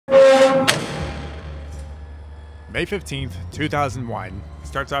May 15th, 2001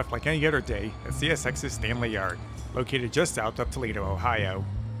 starts off like any other day at CSX's Stanley Yard, located just south of Toledo, Ohio.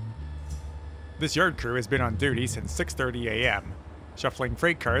 This yard crew has been on duty since 6:30 a.m., shuffling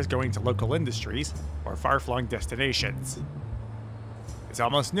freight cars going to local industries or far-flung destinations. It's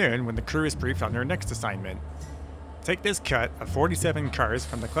almost noon when the crew is briefed on their next assignment. Take this cut of 47 cars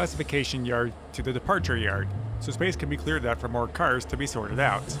from the classification yard to the departure yard, so space can be cleared out for more cars to be sorted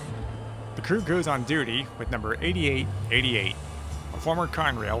out. The crew goes on duty with number 8888, a former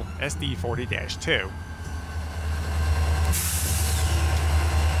Conrail SD40-2.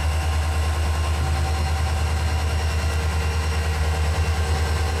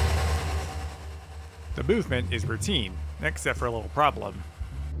 The movement is routine, except for a little problem.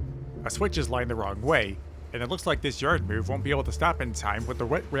 A switch is lined the wrong way, and it looks like this yard move won't be able to stop in time with the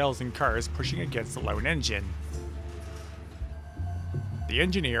wet rails and cars pushing against the lone engine. The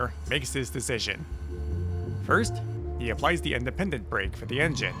engineer makes his decision. First, he applies the independent brake for the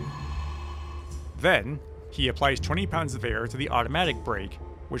engine. Then, he applies 20 pounds of air to the automatic brake,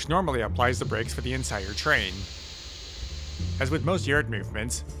 which normally applies the brakes for the entire train. As with most yard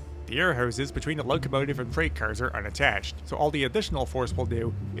movements, the air hoses between the locomotive and freight cars are unattached, so all the additional force will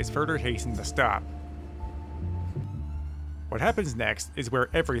do is further hasten the stop. What happens next is where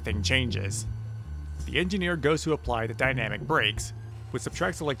everything changes. The engineer goes to apply the dynamic brakes, which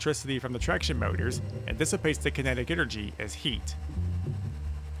subtracts electricity from the traction motors and dissipates the kinetic energy as heat.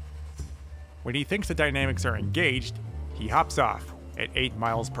 When he thinks the dynamics are engaged, he hops off at 8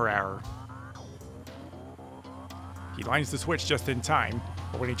 miles per hour. He lines the switch just in time,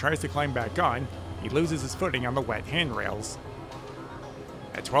 but when he tries to climb back on, he loses his footing on the wet handrails.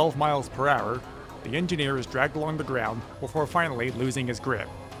 At 12 miles per hour, the engineer is dragged along the ground before finally losing his grip.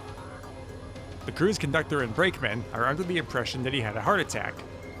 The crew's conductor and brakeman are under the impression that he had a heart attack.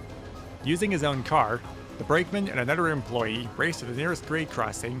 Using his own car, the brakeman and another employee race to the nearest grade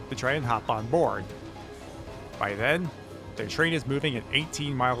crossing to try and hop on board. By then, their train is moving at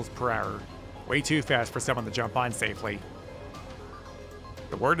 18 miles per hour, way too fast for someone to jump on safely.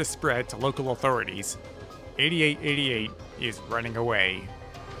 The word is spread to local authorities. 8888 is running away.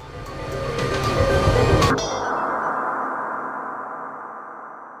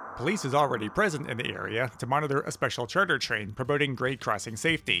 Police is already present in the area to monitor a special charter train promoting grade crossing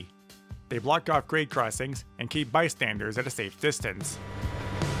safety. They block off grade crossings and keep bystanders at a safe distance.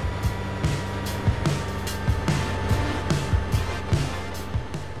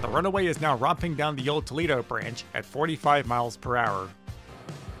 The runaway is now romping down the old Toledo branch at 45 miles per hour.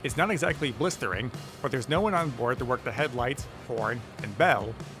 It's not exactly blistering, but there's no one on board to work the headlights, horn, and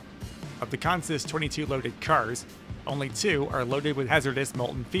bell. Of the consist 22 loaded cars, only 2 are loaded with hazardous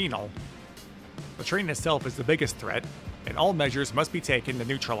molten phenol. The train itself is the biggest threat, and all measures must be taken to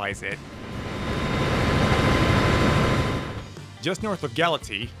neutralize it. Just north of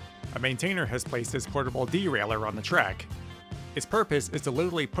Gallaty, a maintainer has placed his portable derailer on the track. Its purpose is to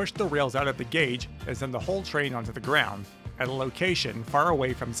literally push the rails out of the gauge and send the whole train onto the ground, at a location far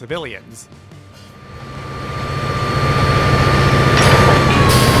away from civilians.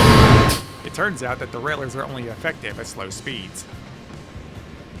 It turns out that the railers are only effective at slow speeds.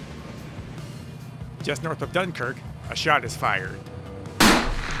 Just north of Dunkirk, a shot is fired.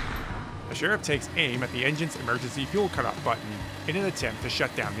 The sheriff takes aim at the engine's emergency fuel cutoff button in an attempt to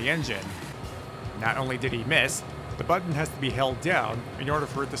shut down the engine. Not only did he miss, the button has to be held down in order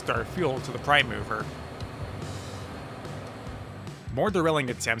for it to start fuel to the prime mover. More derailing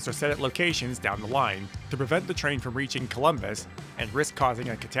attempts are set at locations down the line to prevent the train from reaching Columbus and risk causing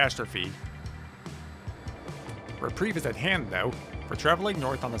a catastrophe. Reprieve is at hand, though, for traveling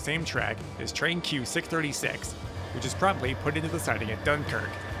north on the same track is train Q636, which is promptly put into the siding at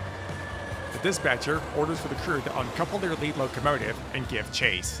Dunkirk. The dispatcher orders for the crew to uncouple their lead locomotive and give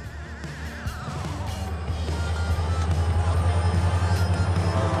chase.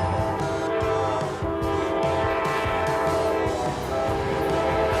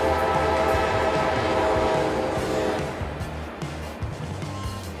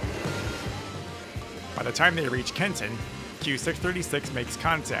 By the time they reach Kenton, Q636 makes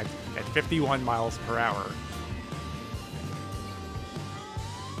contact at 51 miles per hour.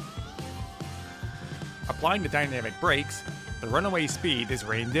 Applying the dynamic brakes, the runaway speed is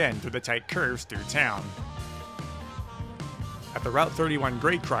reined in through the tight curves through town. At the Route 31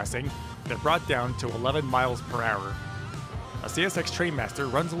 grade crossing, they're brought down to 11 miles per hour. A CSX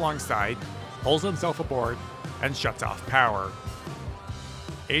trainmaster runs alongside, pulls himself aboard, and shuts off power.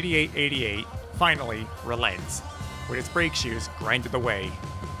 8888 finally relents, when its brake shoes grinded away.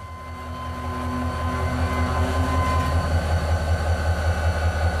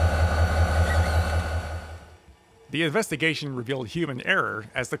 The investigation revealed human error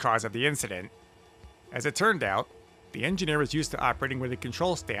as the cause of the incident. As it turned out, the engineer was used to operating with a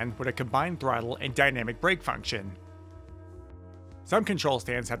control stand with a combined throttle and dynamic brake function. Some control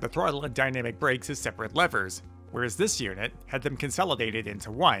stands had the throttle and dynamic brakes as separate levers, whereas this unit had them consolidated into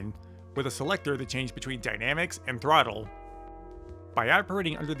one, with a selector to change between dynamics and throttle. By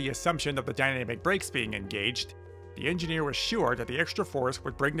operating under the assumption of the dynamic brakes being engaged, the engineer was sure that the extra force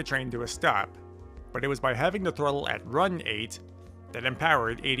would bring the train to a stop, but it was by having the throttle at run 8 that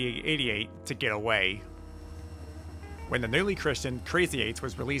empowered 8888 to get away. When the newly christened Crazy 8s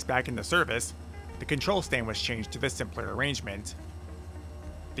was released back into service, the control stand was changed to this simpler arrangement.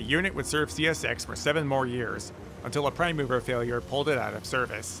 The unit would serve CSX for 7 more years, until a prime mover failure pulled it out of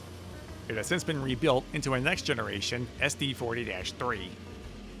service. It has since been rebuilt into a next generation SD40-3.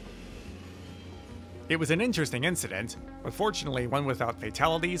 It was an interesting incident, but fortunately one without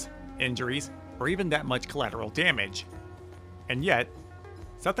fatalities, injuries, or even that much collateral damage. And yet,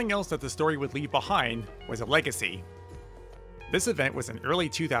 something else that the story would leave behind was a legacy. This event was in early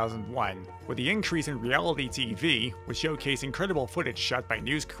 2001, with the increase in reality TV would showcase incredible footage shot by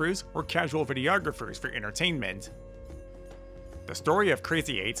news crews or casual videographers for entertainment. The story of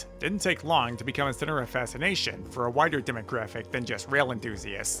Crazy 8s didn't take long to become a center of fascination for a wider demographic than just rail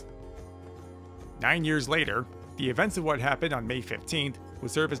enthusiasts. 9 years later, the events of what happened on May 15th would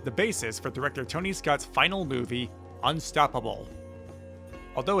serve as the basis for director Tony Scott's final movie, Unstoppable.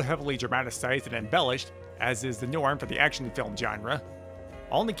 Although heavily dramatized and embellished, as is the norm for the action film genre,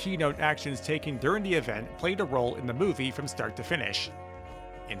 all the keynote actions taken during the event played a role in the movie from start to finish.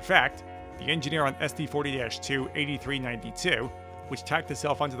 In fact, the engineer on SD40-2 8392, which tacked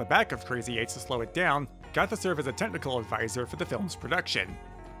itself onto the back of Crazy 8s to slow it down, got to serve as a technical advisor for the film's production.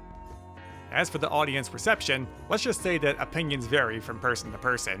 As for the audience reception, let's just say that opinions vary from person to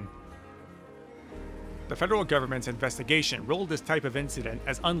person. The federal government's investigation ruled this type of incident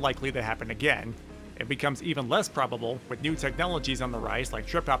as unlikely to happen again. It becomes even less probable with new technologies on the rise like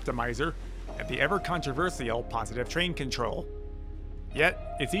Trip Optimizer and the ever-controversial Positive Train Control.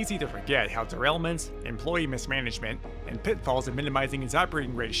 Yet, it's easy to forget how derailments, employee mismanagement, and pitfalls in minimizing its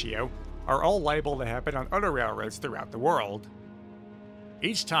operating ratio are all liable to happen on other railroads throughout the world.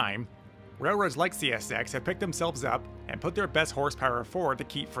 Each time, railroads like CSX have picked themselves up and put their best horsepower forward to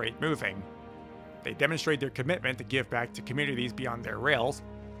keep freight moving. They demonstrate their commitment to give back to communities beyond their rails,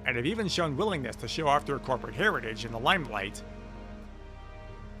 and have even shown willingness to show off their corporate heritage in the limelight.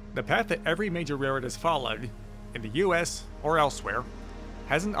 The path that every major railroad has followed, in the US or elsewhere,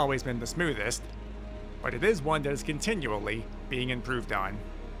 hasn't always been the smoothest, but it is one that is continually being improved on.